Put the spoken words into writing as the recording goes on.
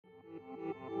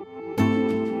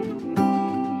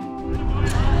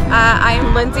I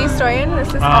am Lindsay Stoyan. This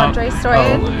is Andre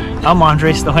Stoyan. Oh, I'm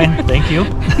Andre Stoyan. Thank you.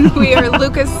 We are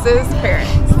Lucas's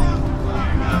parents.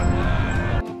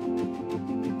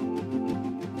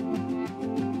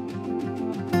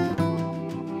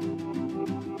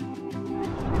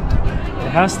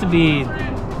 It has to be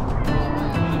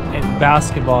in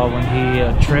basketball when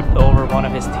he tripped over one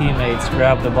of his teammates,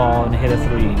 grabbed the ball, and hit a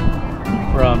three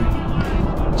from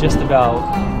just about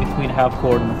between half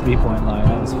court and the three-point line.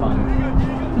 That was fun.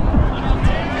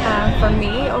 For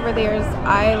me, over the years,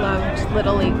 I loved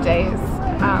Little League days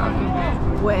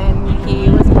when he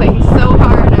was playing so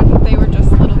hard and they were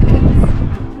just little kids.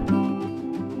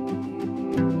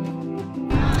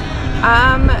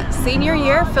 Senior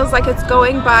year feels like it's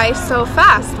going by so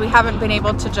fast. We haven't been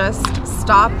able to just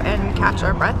stop and catch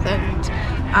our breath and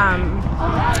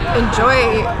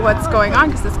enjoy what's going on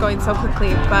because it's going so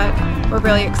quickly, but we're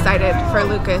really excited for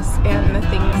Lucas and the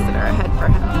things that are ahead for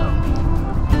him.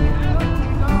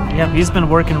 Yeah, he's been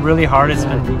working really hard. It's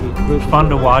been fun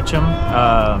to watch him,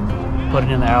 putting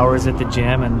in the hours at the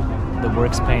gym, and the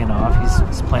work's paying off.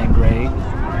 He's playing great.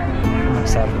 I'm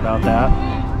excited about that.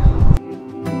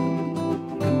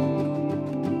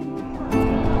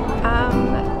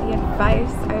 The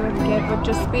advice I would give would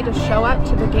just be to show up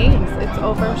to the games. It's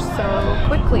over so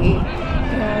quickly,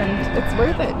 and it's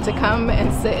worth it to come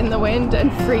and sit in the wind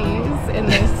and freeze in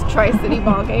this Tri-City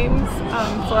ball games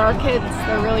for our kids.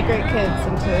 They're really great kids,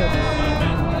 and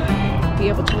to be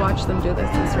able to watch them do this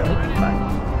is really fun.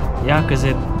 Yeah, because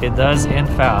it does end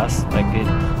fast. Like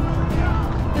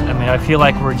I mean, I feel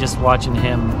like we're just watching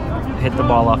him hit the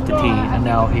ball off the tee, and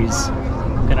now he's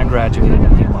gonna graduate in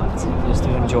a few months. Just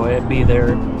to enjoy it, be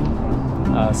there,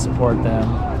 support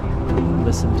them,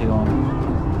 listen to them.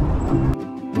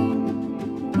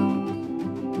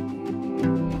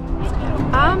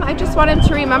 I just wanted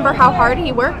to remember how hard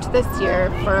he worked this year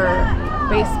for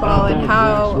baseball and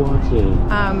how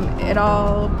it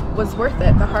all was worth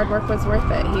it. The hard work was worth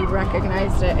it. He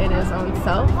recognized it in his own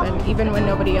self, and even when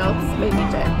nobody else maybe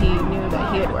did, he knew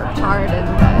that he had worked hard and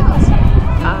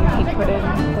that he put in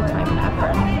the time and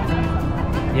effort.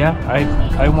 Yeah,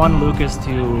 I want Lucas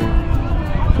to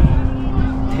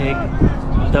take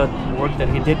the work that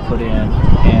he did put in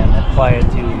and apply it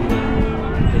to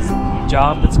his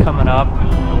job that's coming up.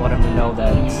 I want him to know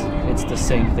that it's the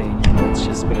same thing. You know, it's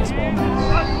just baseball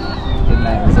now. It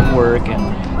matters at work and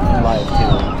in life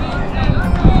too.